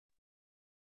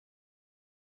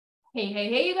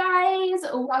Hey, you guys.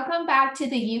 Welcome back to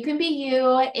the You Can Be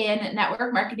You in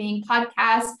Network Marketing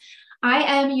podcast. I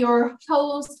am your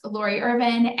host, Lori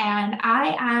Irvin, and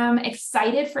I am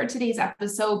excited for today's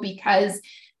episode because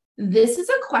this is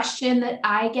a question that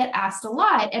I get asked a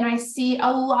lot, and I see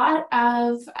a lot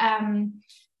of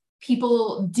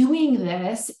people doing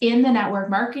this in the network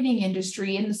marketing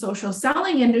industry, in the social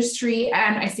selling industry.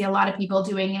 And I see a lot of people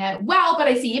doing it well, but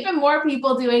I see even more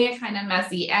people doing it kind of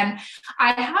messy. And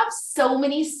I have so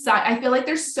many I feel like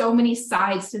there's so many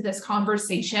sides to this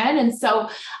conversation. And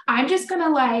so I'm just going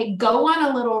to go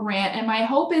on a little rant. And my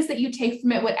hope is that you take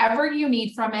from it whatever you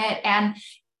need from it. And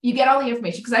you get all the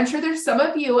information, because I'm sure there's some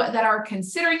of you that are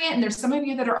considering it and there's some of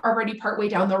you that are already partway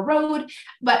down the road,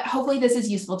 but hopefully this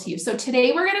is useful to you. So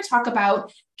today we're going to talk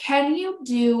about, can you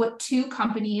do two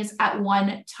companies at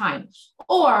one time?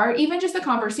 Or even just the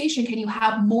conversation, can you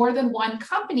have more than one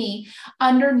company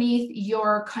underneath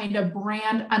your kind of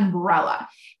brand umbrella?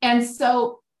 And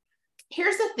so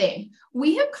here's the thing.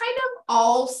 We have kind of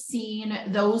all seen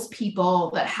those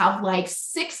people that have like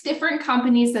 6 different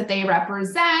companies that they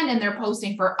represent, and they're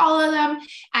posting for all of them.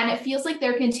 And it feels like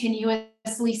they're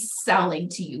continuously selling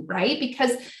to you, right?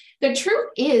 Because the truth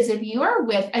is, if you are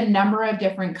with a number of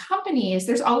different companies,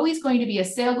 there's always going to be a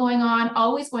sale going on,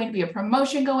 always going to be a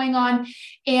promotion going on.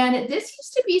 And this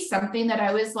used to be something that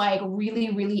I was like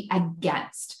really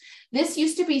against. This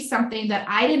used to be something that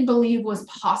I didn't believe was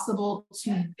possible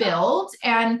to build.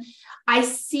 And I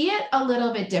see it a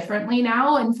little bit differently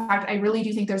now. In fact, I really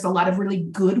do think there's a lot of really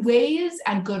good ways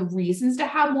and good reasons to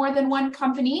have more than one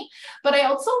company. But I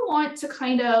also want to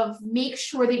kind of make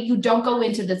sure that you don't go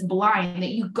into this blind,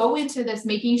 that you go into this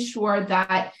making sure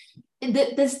that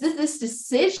this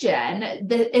decision,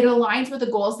 that it aligns with the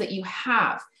goals that you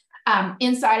have.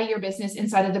 Inside of your business,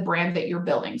 inside of the brand that you're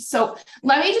building. So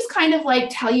let me just kind of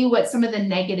tell you what some of the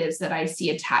negatives that I see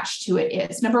attached to it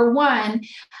is. Number one,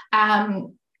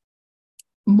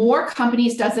 more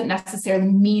companies doesn't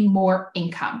necessarily mean more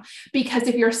income, because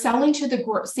if you're selling to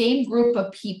the same group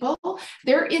of people,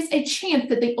 there is a chance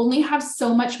that they only have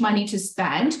so much money to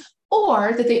spend,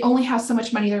 or that they only have so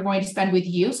much money they're going to spend with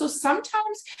you. So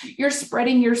sometimes you're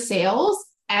spreading your sales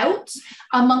out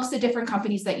amongst the different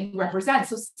companies that you represent.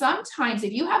 So sometimes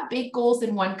if you have big goals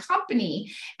in one company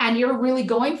and you're really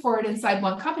going for it inside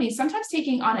one company, sometimes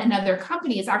taking on another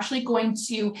company is actually going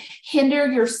to hinder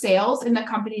your sales in the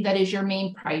company that is your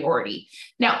main priority.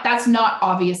 Now, that's not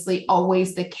obviously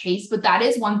always the case, but that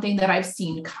is one thing that I've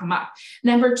seen come up.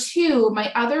 Number two,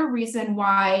 my other reason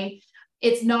why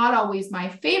it's not always my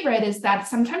favorite is that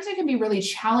sometimes it can be really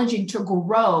challenging to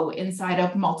grow inside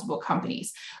of multiple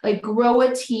companies, like grow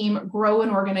a team, grow an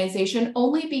organization,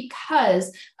 only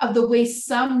because of the way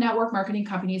some network marketing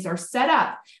companies are set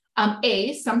up.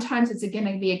 Sometimes it's going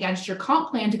to be against your comp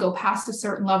plan to go past a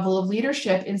certain level of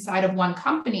leadership inside of one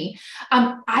company.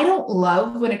 I don't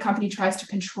love when a company tries to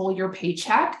control your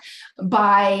paycheck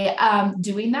by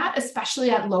doing that, especially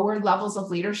at lower levels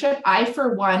of leadership. I,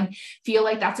 for one, feel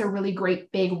like that's a really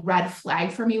great big red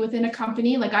flag for me within a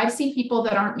company. Like, I've seen people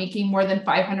that aren't making more than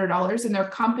 $500 and their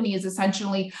company is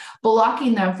essentially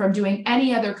blocking them from doing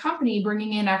any other company,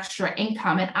 bringing in extra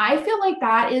income. And I feel like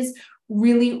that is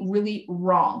really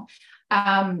wrong.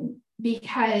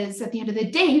 Because at the end of the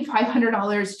day, $500,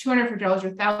 $250,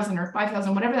 or $1,000 or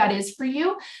 $5,000, whatever that is for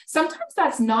you, sometimes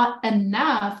that's not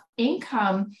enough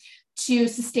income to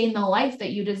sustain the life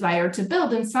that you desire to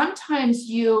build. And sometimes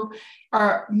you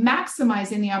are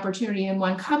maximizing the opportunity in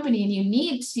one company and you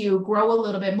need to grow a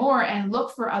little bit more and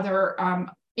look for other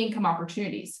income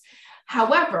opportunities.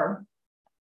 However,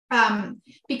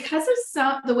 because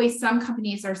of the way some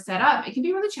companies are set up, it can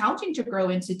be really challenging to grow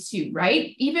into two,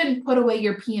 right? Even put away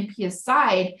your P&P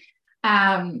aside,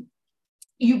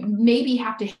 you maybe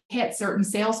have to hit certain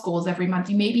sales goals every month.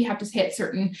 You maybe have to hit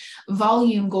certain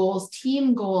volume goals,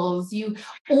 team goals. You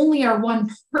only are one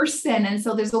person. And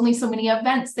so there's only so many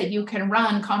events that you can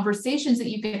run, conversations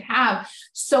that you can have.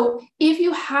 So if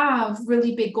you have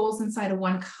really big goals inside of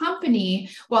one company,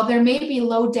 well, there may be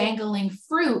low dangling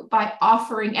fruit by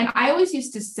offering. And I always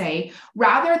used to say,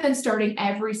 rather than starting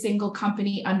every single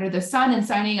company under the sun and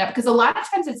signing up, because a lot of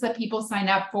times it's that people sign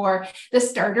up for the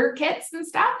starter kits and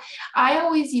stuff. I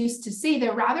always used to say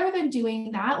that rather than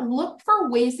doing that, look for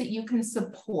ways that you can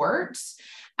support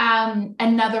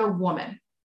another woman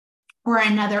or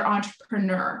another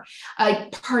entrepreneur,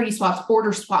 like party swaps,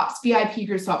 order swaps, VIP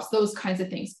group swaps, those kinds of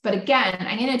things. But again,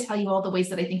 I'm going to tell you all the ways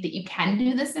that I think that you can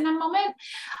do this in a moment.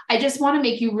 I just want to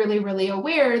make you really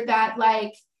aware that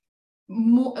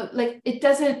more, like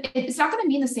it's not going to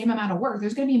mean the same amount of work.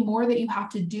 There's going to be more that you have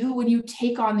to do when you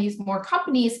take on these more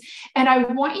companies. And I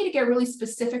want you to get really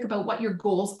specific about what your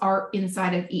goals are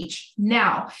inside of each.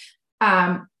 Now,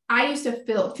 I used to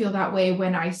feel that way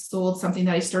when I sold something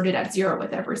that I started at zero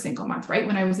with every single month, right?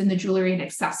 When I was in the jewelry and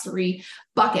accessory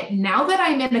bucket. Now that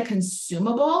I'm in a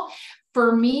consumable,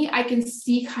 for me, I can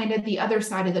see kind of the other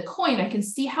side of the coin. I can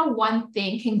see how one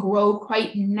thing can grow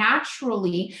quite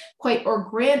naturally, quite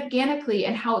organically,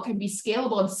 and how it can be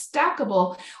scalable and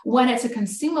stackable when it's a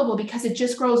consumable, because it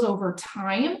just grows over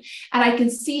time. And I can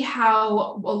see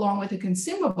how, along with a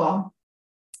consumable,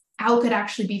 how it could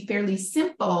actually be fairly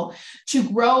simple to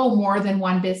grow more than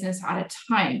one business at a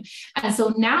time. And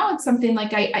so now it's something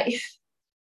like I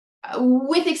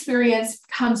with experience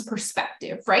comes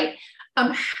perspective, right?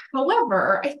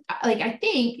 However, I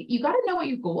think you got to know what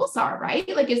your goals are, right?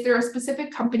 Like, is there a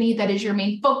specific company that is your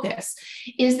main focus?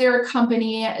 Is there a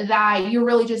company that you're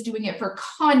really just doing it for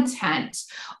content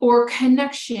or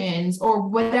connections or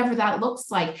whatever that looks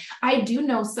like? I do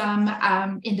know some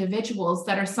individuals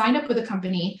that are signed up with a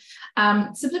company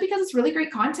simply because it's really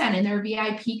great content in their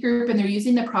VIP group and they're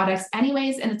using the products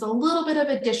anyways, and it's a little bit of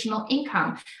additional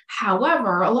income.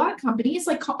 However, a lot of companies,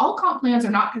 like all comp plans, are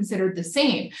not considered the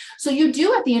same. So you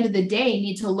do, at the end of the day,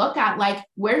 need to look at, like,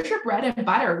 where's your bread and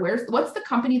butter? What's the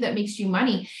company that makes you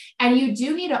money? And you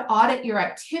do need to audit your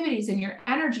activities and your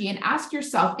energy and ask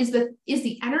yourself, is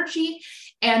the energy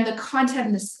and the content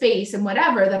and the space and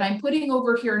whatever that I'm putting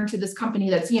over here into this company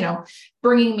that's,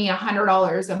 bringing me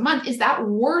 $100 a month, is that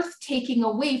worth taking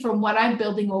away from what I'm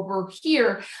building over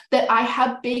here that I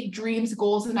have big dreams,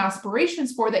 goals, and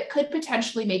aspirations for that could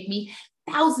potentially make me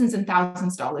thousands and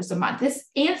thousands of dollars a month? This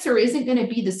answer isn't going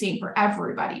to be the same for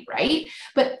everybody, right?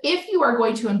 But if you are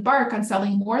going to embark on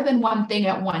selling more than one thing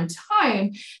at one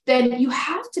time, then you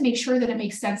have to make sure that it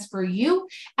makes sense for you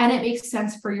and it makes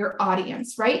sense for your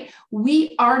audience, right?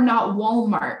 We are not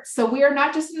Walmart. So we are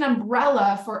not just an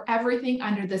umbrella for everything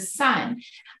under the sun.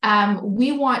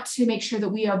 We want to make sure that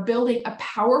we are building a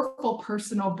powerful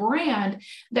personal brand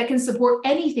that can support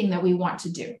anything that we want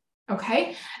to do.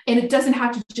 Okay. And it doesn't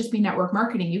have to just be network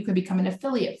marketing. You could become an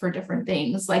affiliate for different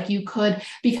things. Like, you could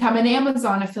become an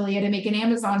Amazon affiliate and make an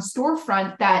Amazon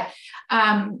storefront that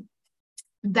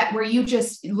where you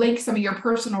just link some of your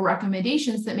personal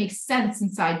recommendations that make sense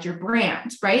inside your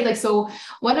brand, right? Like, so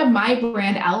one of my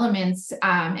brand elements,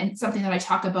 and something that I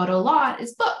talk about a lot,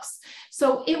 is books.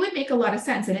 So it would make a lot of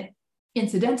sense. And it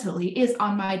incidentally is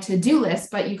on my to-do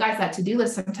list, but you guys, that to-do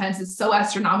list sometimes is so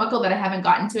astronomical that I haven't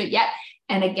gotten to it yet.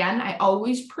 And again, I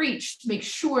always preach to make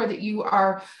sure that you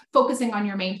are focusing on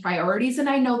your main priorities. And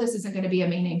I know this isn't going to be a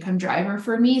main income driver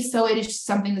for me, so it is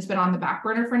something that's been on the back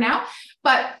burner for now.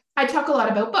 But I talk a lot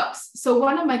about books. So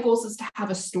one of my goals is to have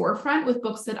a storefront with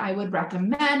books that I would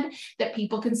recommend that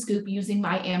people can scoop using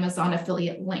my Amazon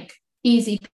affiliate link.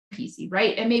 Easy peasy,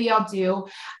 right? And maybe I'll do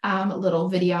a little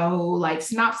video, like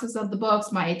synopsis of the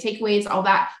books, my takeaways, all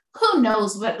that. Who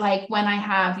knows what, like, when I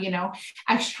have,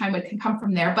 extra time, it can come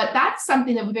from there. But that's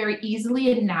something that would very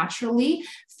easily and naturally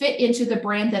fit into the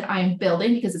brand that I'm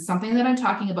building, because it's something that I'm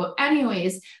talking about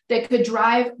anyways, that could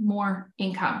drive more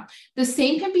income. The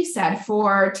same can be said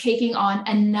for taking on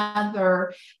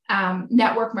another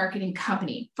network marketing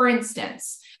company. For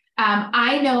instance,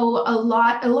 I know a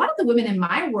lot of the women in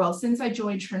my world, since I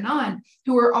joined Trenon,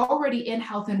 who are already in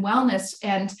health and wellness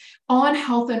and on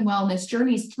health and wellness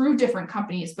journeys through different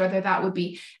companies, whether that would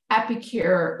be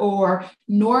Epicure or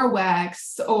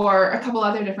Norwex or a couple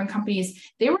other different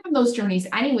companies. They were on those journeys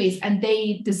anyways, and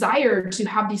they desired to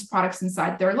have these products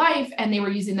inside their life, and they were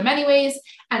using them anyways.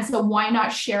 And so why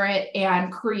not share it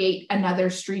and create another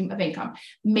stream of income?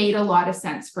 Made a lot of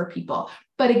sense for people.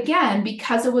 But again,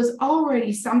 because it was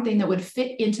already something that would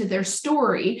fit into their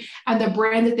story and the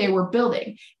brand that they were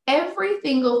building, every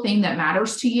single thing that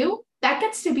matters to you, that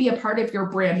gets to be a part of your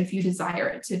brand if you desire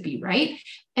it to be, right?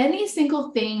 Any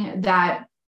single thing that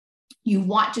you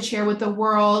want to share with the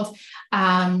world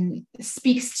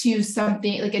speaks to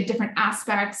something, like a different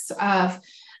aspects of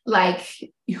like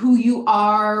who you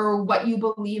are, what you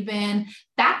believe in,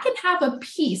 that can have a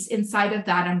piece inside of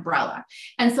that umbrella.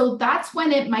 And so that's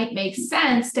when it might make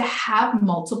sense to have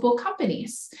multiple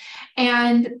companies.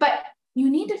 But you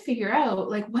need to figure out,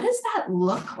 like, what does that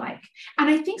look like? And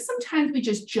I think sometimes we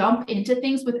just jump into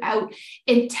things without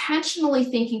intentionally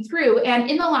thinking through. And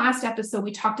in the last episode,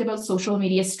 we talked about social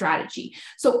media strategy.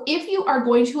 So if you are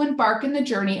going to embark in the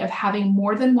journey of having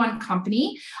more than one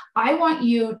company, I want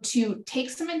you to take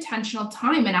some intentional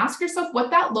time and ask yourself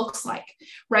what that looks like,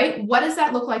 right? What does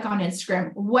that look like on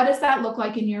Instagram? What does that look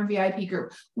like in your VIP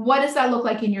group? What does that look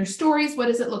like in your stories? What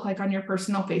does it look like on your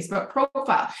personal Facebook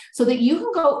profile? So that you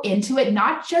can go into it,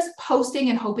 not just posting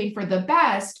and hoping for the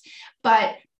best,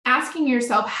 but asking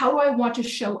yourself, how do I want to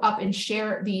show up and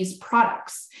share these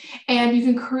products? And you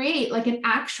can create like an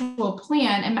actual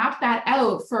plan and map that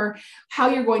out for how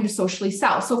you're going to socially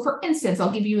sell. So for instance,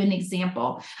 I'll give you an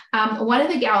example. One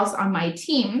of the gals on my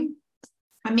team,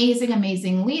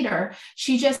 amazing leader,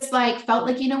 she just like felt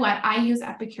like, you know what, I use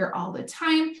Epicure all the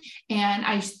time, and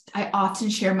I often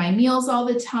share my meals all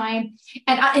the time.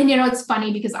 And you know, it's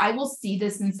funny because I will see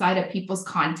this inside of people's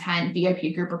content,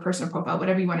 VIP group or personal profile,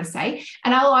 whatever you want to say,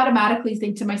 and I'll automatically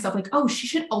think to myself like, oh, she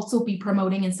should also be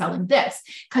promoting and selling this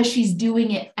because she's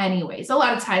doing it anyways. A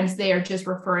lot of times they are just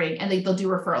referring, and they'll do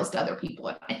referrals to other people,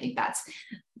 and I think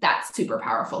that's super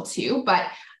powerful too. But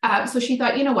so she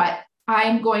thought, you know what,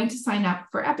 I'm going to sign up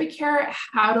for Epicure.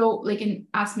 And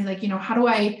ask me like, you know, how do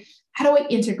I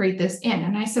integrate this in?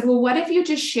 And I said, well, what if you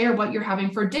just share what you're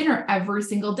having for dinner every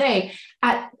single day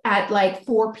at like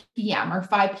 4 p.m. or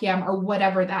 5 p.m. or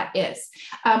whatever that is.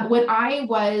 When I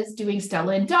was doing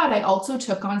Stella & Dot, I also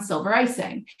took on Silver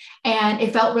Icing, and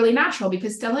it felt really natural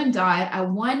because Stella & Dot at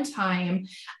one time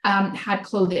had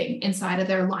clothing inside of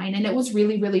their line, and it was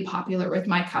really, really popular with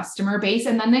my customer base.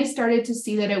 And then they started to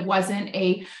see that it wasn't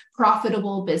a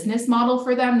profitable business model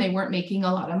for them. They weren't making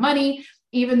a lot of money.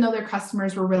 Even though their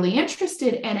customers were really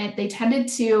interested in it, they tended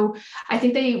to, I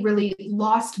think they really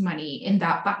lost money in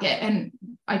that bucket. And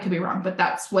I could be wrong, but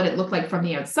that's what it looked like from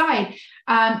the outside.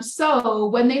 So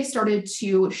when they started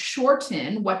to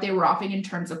shorten what they were offering in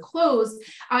terms of clothes,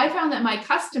 I found that my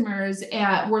customers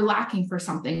were lacking for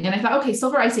something. And I thought, okay,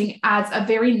 Silver Icing adds a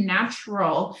very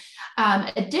natural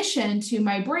addition to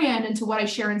my brand and to what I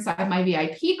share inside my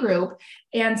VIP group.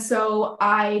 And so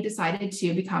I decided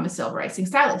to become a Silver Icing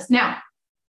stylist. Now,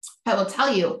 I will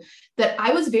tell you that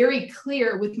I was very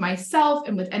clear with myself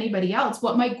and with anybody else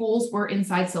what my goals were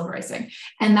inside Silver Icing.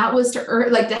 And that was to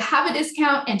earn, like, to have a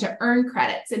discount and to earn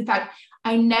credits. In fact,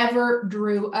 I never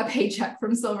drew a paycheck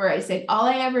from Silver Icing. All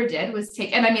I ever did was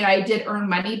I did earn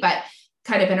money, but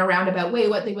kind of in a roundabout way.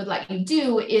 What they would let you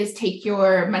do is take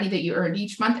your money that you earned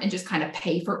each month and just kind of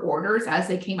pay for orders as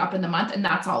they came up in the month. And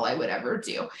that's all I would ever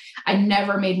do. I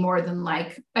never made more than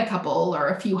like a couple or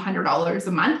a few $100s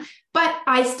a month, but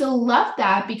I still loved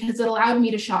that because it allowed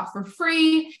me to shop for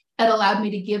free. It allowed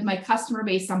me to give my customer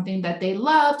base something that they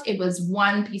loved. It was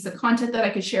one piece of content that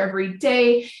I could share every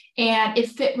day, and it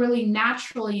fit really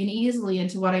naturally and easily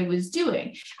into what I was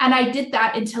doing. And I did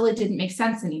that until it didn't make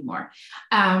sense anymore.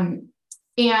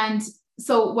 And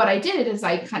so what I did is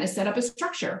I kind of set up a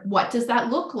structure. What does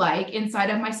that look like inside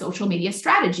of my social media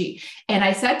strategy? And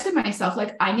I said to myself,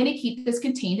 like, I'm going to keep this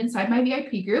contained inside my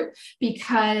VIP group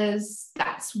because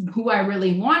that's who I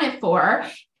really want it for.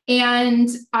 And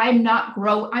I'm not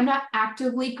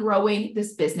actively growing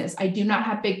this business. I do not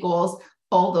have big goals,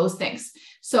 all those things.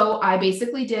 So I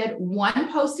basically did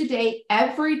one post a day,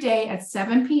 every day at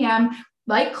 7 p.m.,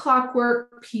 like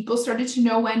clockwork. People started to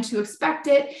know when to expect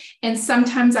it. And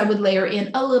sometimes I would layer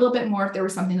in a little bit more if there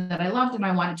was something that I loved and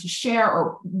I wanted to share,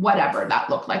 or whatever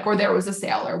that looked like, or there was a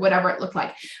sale or whatever it looked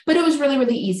like. But it was really,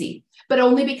 really easy, but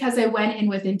only because I went in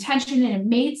with intention and it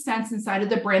made sense inside of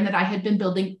the brand that I had been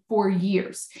building for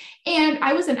years. And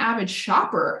I was an avid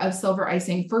shopper of Silver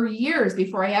Icing for years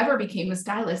before I ever became a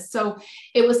stylist. So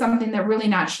it was something that really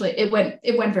naturally, it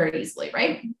went very easily,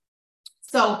 right?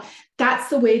 So that's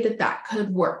the way that could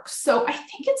work. So I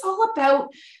think it's all about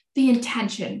the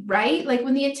intention, right? Like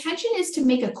when the intention is to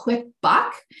make a quick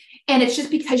buck, and it's just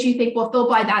because you think, well, if they'll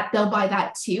buy that, they'll buy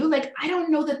that too. Like, I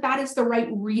don't know that is the right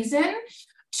reason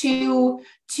to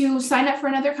sign up for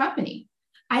another company.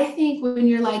 I think when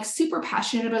you're like super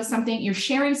passionate about something, you're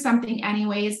sharing something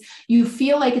anyways, you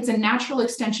feel like it's a natural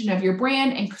extension of your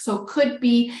brand, and so could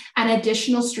be an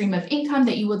additional stream of income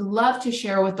that you would love to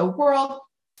share with the world,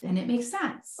 then it makes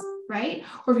sense, right?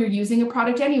 Or if you're using a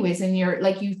product anyways, and you're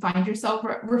like, you find yourself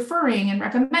referring and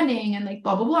recommending and like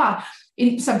blah, blah, blah.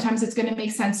 Sometimes it's going to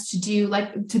make sense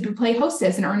to play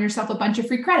hostess and earn yourself a bunch of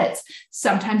free credits.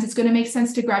 Sometimes it's going to make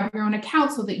sense to grab your own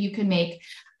account so that you can make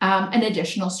an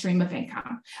additional stream of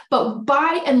income. But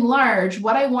by and large,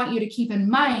 what I want you to keep in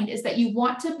mind is that you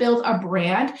want to build a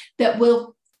brand that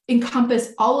will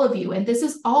encompass all of you. And this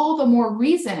is all the more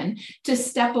reason to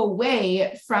step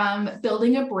away from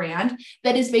building a brand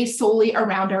that is based solely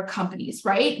around our companies,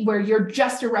 right? Where you're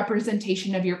just a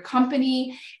representation of your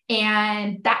company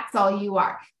and that's all you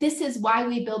are. This is why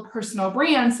we build personal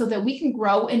brands, so that we can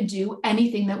grow and do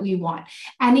anything that we want,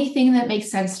 anything that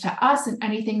makes sense to us and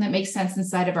anything that makes sense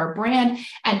inside of our brand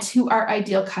and to our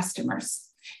ideal customers.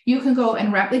 You can go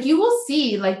and you will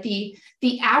see like the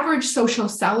average social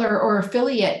seller or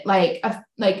affiliate, like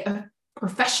a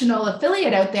professional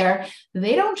affiliate out there,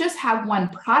 they don't just have one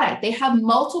product. They have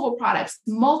multiple products,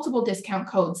 multiple discount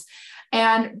codes,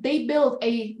 and they build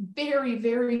a very,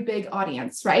 very big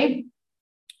audience, right?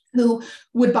 Who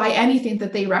would buy anything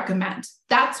that they recommend.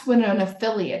 That's what an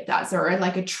affiliate does, or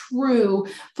like a true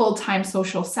full-time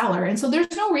social seller. And so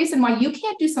there's no reason why you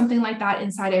can't do something like that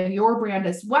inside of your brand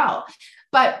as well.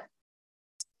 But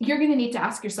you're going to need to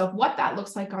ask yourself what that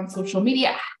looks like on social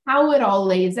media, how it all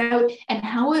lays out, and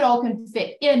how it all can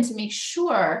fit in to make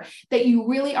sure that you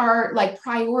really are like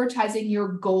prioritizing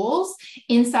your goals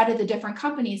inside of the different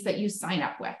companies that you sign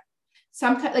up with.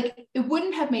 Like it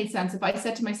wouldn't have made sense if I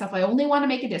said to myself, I only want to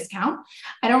make a discount.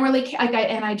 I don't really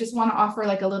and I just want to offer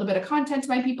like a little bit of content to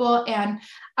my people and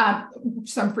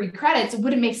some free credits. It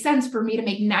wouldn't make sense for me to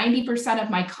make 90% of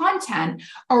my content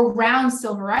around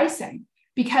silver icing,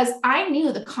 because I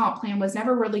knew the comp plan was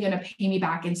never really going to pay me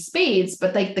back in spades,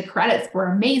 but like the credits were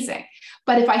amazing.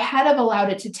 But if I had have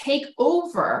allowed it to take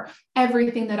over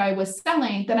everything that I was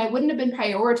selling, then I wouldn't have been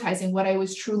prioritizing what I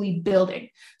was truly building.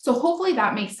 So hopefully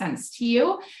that makes sense to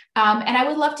you. And I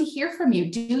would love to hear from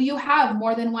you. Do you have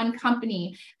more than one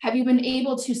company? Have you been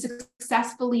able to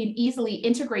successfully and easily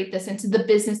integrate this into the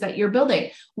business that you're building?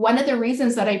 One of the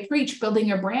reasons that I preach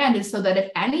building a brand is so that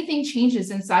if anything changes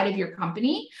inside of your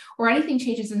company or anything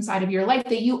changes inside of your life,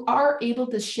 that you are able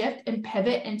to shift and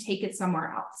pivot and take it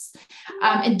somewhere else,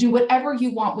 and do whatever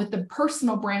you want with the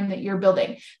personal brand that you're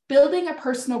building. Building a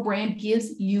personal brand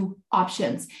gives you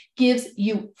options, gives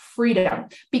you freedom.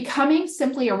 Becoming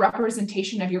simply a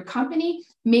representation of your company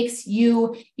makes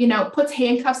you, puts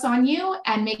handcuffs on you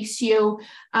and makes you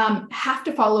have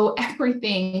to follow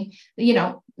everything,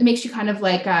 it makes you kind of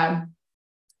like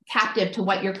captive to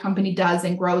what your company does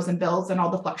and grows and builds and all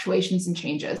the fluctuations and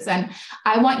changes. And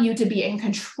I want you to be in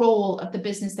control of the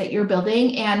business that you're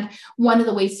building. And one of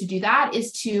the ways to do that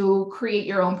is to create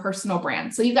your own personal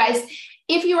brand. So you guys,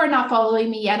 if you are not following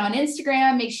me yet on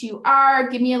Instagram, make sure you are.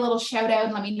 Give me a little shout out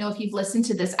and let me know if you've listened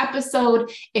to this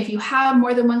episode. If you have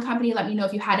more than one company, let me know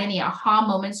if you had any aha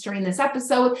moments during this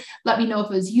episode. Let me know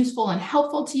if it was useful and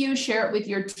helpful to you. Share it with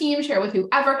your team, share it with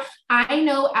whoever. I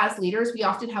know as leaders, we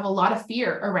often have a lot of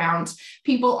fear around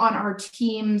people on our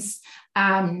teams,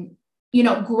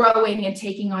 growing and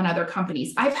taking on other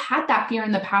companies. I've had that fear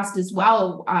in the past as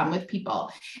well with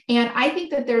people. And I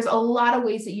think that there's a lot of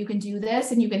ways that you can do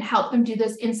this and you can help them do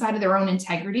this inside of their own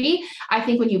integrity. I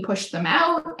think when you push them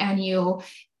out and you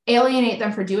alienate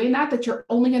them for doing that, that you're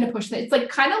only going to push them. It's like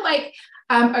kind of like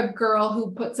a girl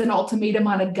who puts an ultimatum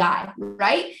on a guy,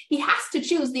 right? He has to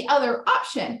choose the other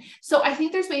option. So I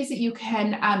think there's ways that you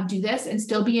can do this and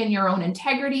still be in your own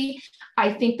integrity.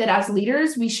 I think that as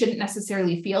leaders, we shouldn't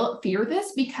necessarily fear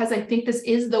this, because I think this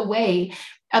is the way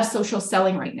of social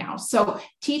selling right now. So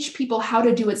teach people how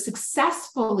to do it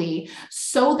successfully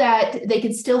so that they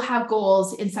can still have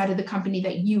goals inside of the company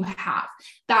that you have.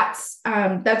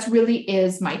 That's really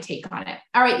is my take on it.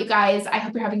 All right, you guys, I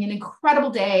hope you're having an incredible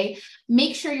day.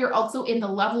 Make sure you're also in the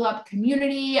Level Up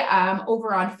community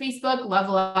over on Facebook,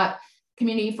 Level Up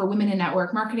community for women in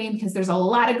network marketing, because there's a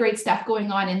lot of great stuff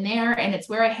going on in there. And it's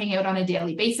where I hang out on a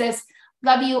daily basis.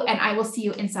 Love you. And I will see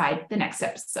you inside the next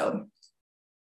episode.